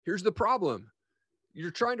Here's the problem. You're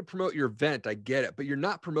trying to promote your event. I get it, but you're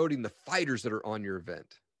not promoting the fighters that are on your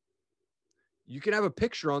event. You can have a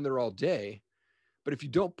picture on there all day, but if you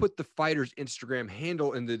don't put the fighter's Instagram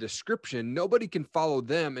handle in the description, nobody can follow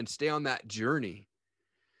them and stay on that journey.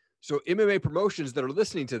 So, MMA promotions that are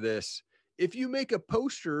listening to this, if you make a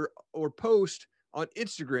poster or post on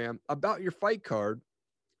Instagram about your fight card,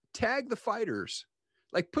 tag the fighters.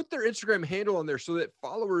 Like put their Instagram handle on there so that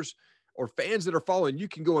followers or fans that are following you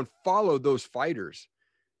can go and follow those fighters.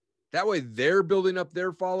 That way they're building up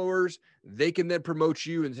their followers. They can then promote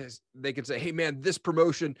you and they can say, hey, man, this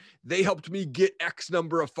promotion, they helped me get X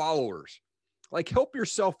number of followers. Like help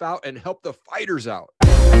yourself out and help the fighters out.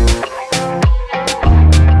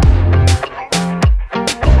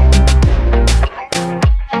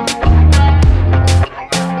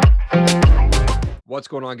 What's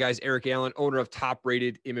going on, guys? Eric Allen, owner of Top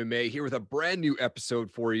Rated MMA, here with a brand new episode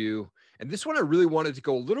for you. And this one, I really wanted to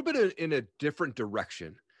go a little bit in a different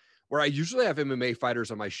direction, where I usually have MMA fighters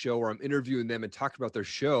on my show where I'm interviewing them and talking about their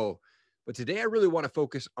show. But today I really want to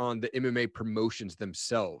focus on the MMA promotions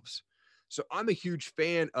themselves. So I'm a huge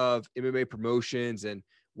fan of MMA promotions and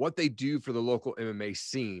what they do for the local MMA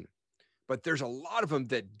scene. But there's a lot of them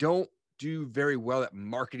that don't do very well at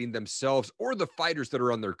marketing themselves or the fighters that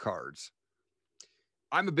are on their cards.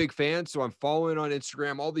 I'm a big fan, so I'm following on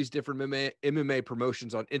Instagram, all these different MMA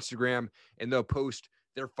promotions on Instagram, and they'll post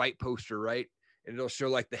their fight poster, right? And it'll show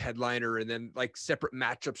like the headliner and then like separate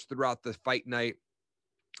matchups throughout the fight night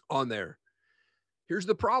on there. Here's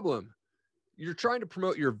the problem. You're trying to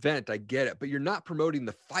promote your event. I get it, but you're not promoting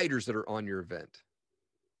the fighters that are on your event.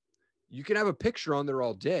 You can have a picture on there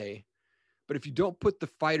all day, but if you don't put the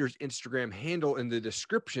fighter's Instagram handle in the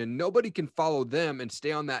description, nobody can follow them and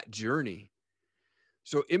stay on that journey.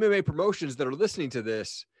 So MMA promotions that are listening to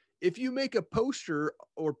this, if you make a poster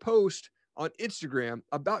or post on Instagram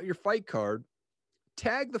about your fight card,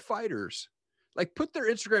 tag the fighters. Like put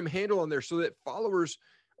their Instagram handle on there so that followers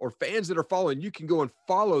or fans that are following you can go and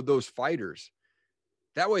follow those fighters.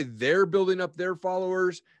 That way they're building up their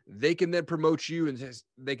followers. They can then promote you and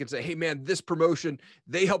they can say, hey, man, this promotion,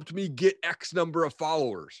 they helped me get X number of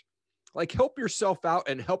followers. Like help yourself out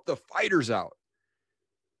and help the fighters out.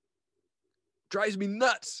 Drives me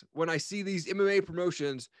nuts when I see these MMA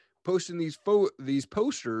promotions posting these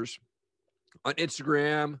posters on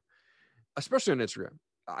Instagram, especially on Instagram.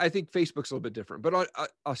 I think Facebook's a little bit different, but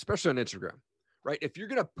especially on Instagram, right? If you're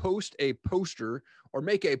going to post a poster or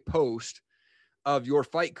make a post of your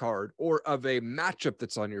fight card or of a matchup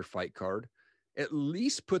that's on your fight card, at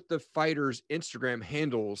least put the fighters' Instagram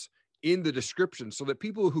handles in the description so that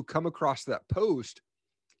people who come across that post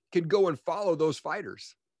can go and follow those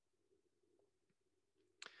fighters.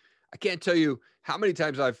 I can't tell you how many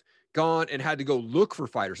times I've gone and had to go look for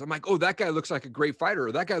fighters. I'm like, oh, that guy looks like a great fighter,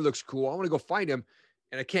 or that guy looks cool. I want to go find him,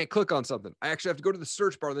 and I can't click on something. I actually have to go to the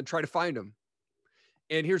search bar and then try to find him.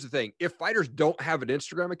 And here's the thing. If fighters don't have an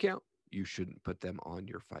Instagram account, you shouldn't put them on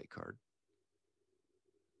your fight card.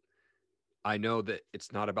 I know that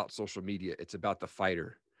it's not about social media. It's about the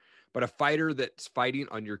fighter. But a fighter that's fighting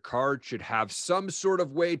on your card should have some sort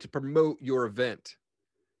of way to promote your event.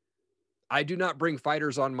 I do not bring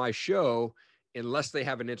fighters on my show unless they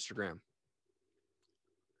have an Instagram.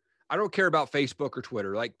 I don't care about Facebook or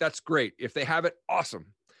Twitter. Like, that's great. If they have it, awesome.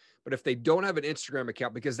 But if they don't have an Instagram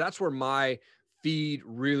account, because that's where my feed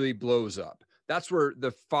really blows up. That's where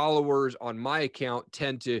the followers on my account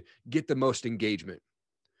tend to get the most engagement.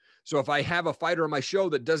 So if I have a fighter on my show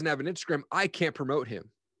that doesn't have an Instagram, I can't promote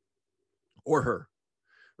him or her,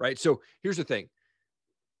 right? So here's the thing.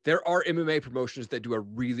 There are MMA promotions that do a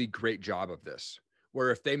really great job of this, where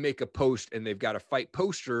if they make a post and they've got a fight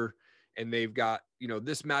poster and they've got,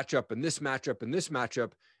 this matchup and this matchup and this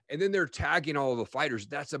matchup, and then they're tagging all of the fighters,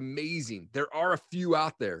 that's amazing. There are a few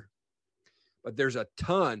out there, but there's a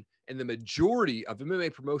ton, and the majority of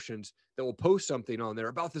MMA promotions that will post something on there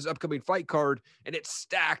about this upcoming fight card, and it's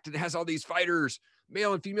stacked and it has all these fighters,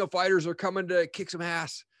 male and female fighters are coming to kick some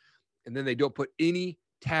ass, and then they don't put any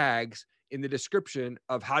tags in the description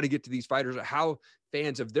of how to get to these fighters or how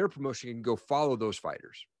fans of their promotion can go follow those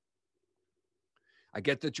fighters. I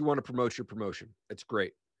get that you want to promote your promotion. That's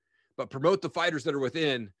great. But promote the fighters that are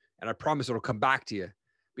within, and I promise it'll come back to you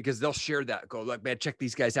because they'll share that. Go, like, man, check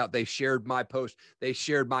these guys out. They shared my post. They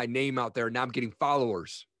shared my name out there. And now I'm getting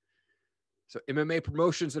followers. So MMA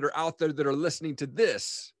promotions that are out there that are listening to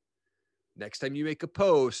this, next time you make a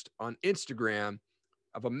post on Instagram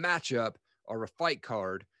of a matchup or a fight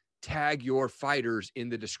card, tag your fighters in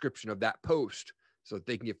the description of that post so that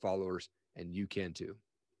they can get followers and you can too.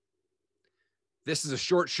 This is a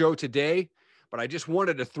short show today, but I just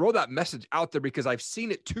wanted to throw that message out there because I've seen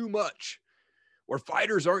it too much where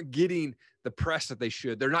fighters aren't getting the press that they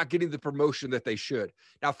should. They're not getting the promotion that they should.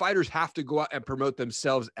 Now, fighters have to go out and promote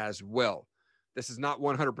themselves as well. This is not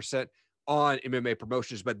 100% on MMA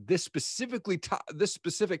promotions, but this specific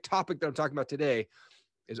topic that I'm talking about today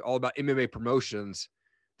is all about MMA promotions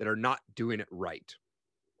that are not doing it right.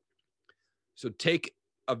 So take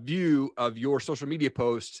a view of your social media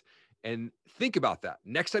posts and think about that.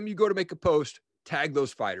 Next time you go to make a post, tag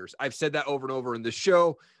those fighters. I've said that over and over in this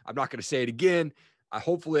show. I'm not going to say it again.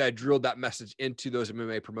 Hopefully I drilled that message into those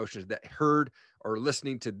MMA promotions that heard or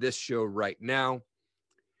listening to this show right now.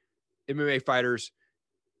 MMA fighters,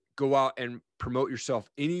 go out and promote yourself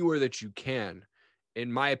anywhere that you can.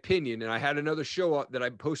 In my opinion, and I had another show that I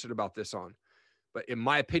posted about this on, but in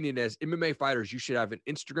my opinion, as MMA fighters, you should have an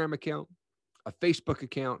Instagram account, a Facebook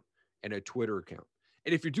account, and a Twitter account.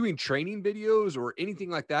 And if you're doing training videos or anything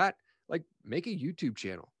like that, like make a YouTube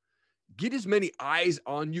channel. Get as many eyes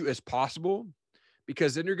on you as possible,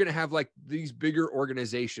 because then you're going to have like these bigger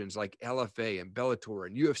organizations like LFA and Bellator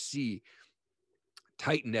and UFC,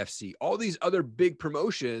 Titan FC, all these other big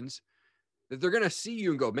promotions that they're going to see you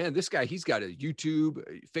and go, man, this guy, he's got a YouTube,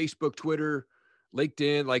 Facebook, Twitter,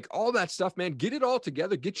 LinkedIn, like all that stuff, man. Get it all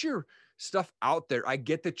together. Get your stuff out there. I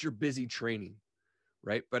get that you're busy training,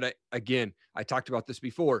 right? But I talked about this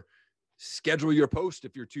before. Schedule your post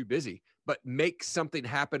if you're too busy, but make something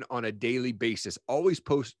happen on a daily basis. Always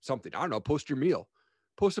post something. I don't know, post your meal,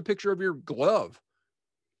 post a picture of your glove,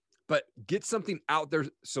 but get something out there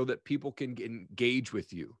so that people can engage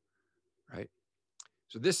with you, right?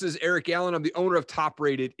 So this is Eric Allen. I'm the owner of Top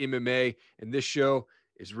Rated MMA, and this show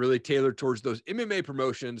is really tailored towards those MMA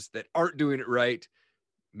promotions that aren't doing it right.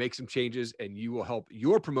 Make some changes and you will help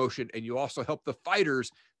your promotion, and you also help the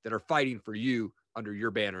fighters that are fighting for you under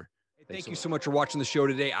your banner. Thank you so much for watching the show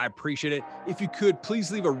today. I appreciate it. If you could,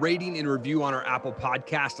 please leave a rating and review on our Apple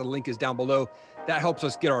podcast. The link is down below. That helps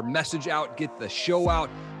us get our message out, get the show out,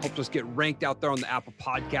 helps us get ranked out there on the Apple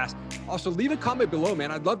podcast. Also, leave a comment below,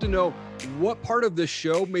 man. I'd love to know what part of this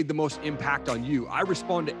show made the most impact on you. I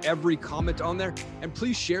respond to every comment on there. And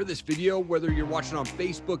please share this video, whether you're watching on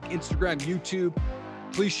Facebook, Instagram, YouTube.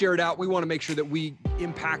 Please share it out. We want to make sure that we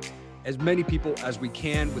impact as many people as we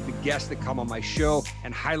can with the guests that come on my show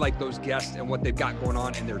and highlight those guests and what they've got going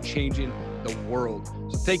on, and they're changing the world.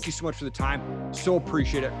 So thank you so much for the time. So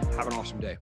appreciate it. Have an awesome day.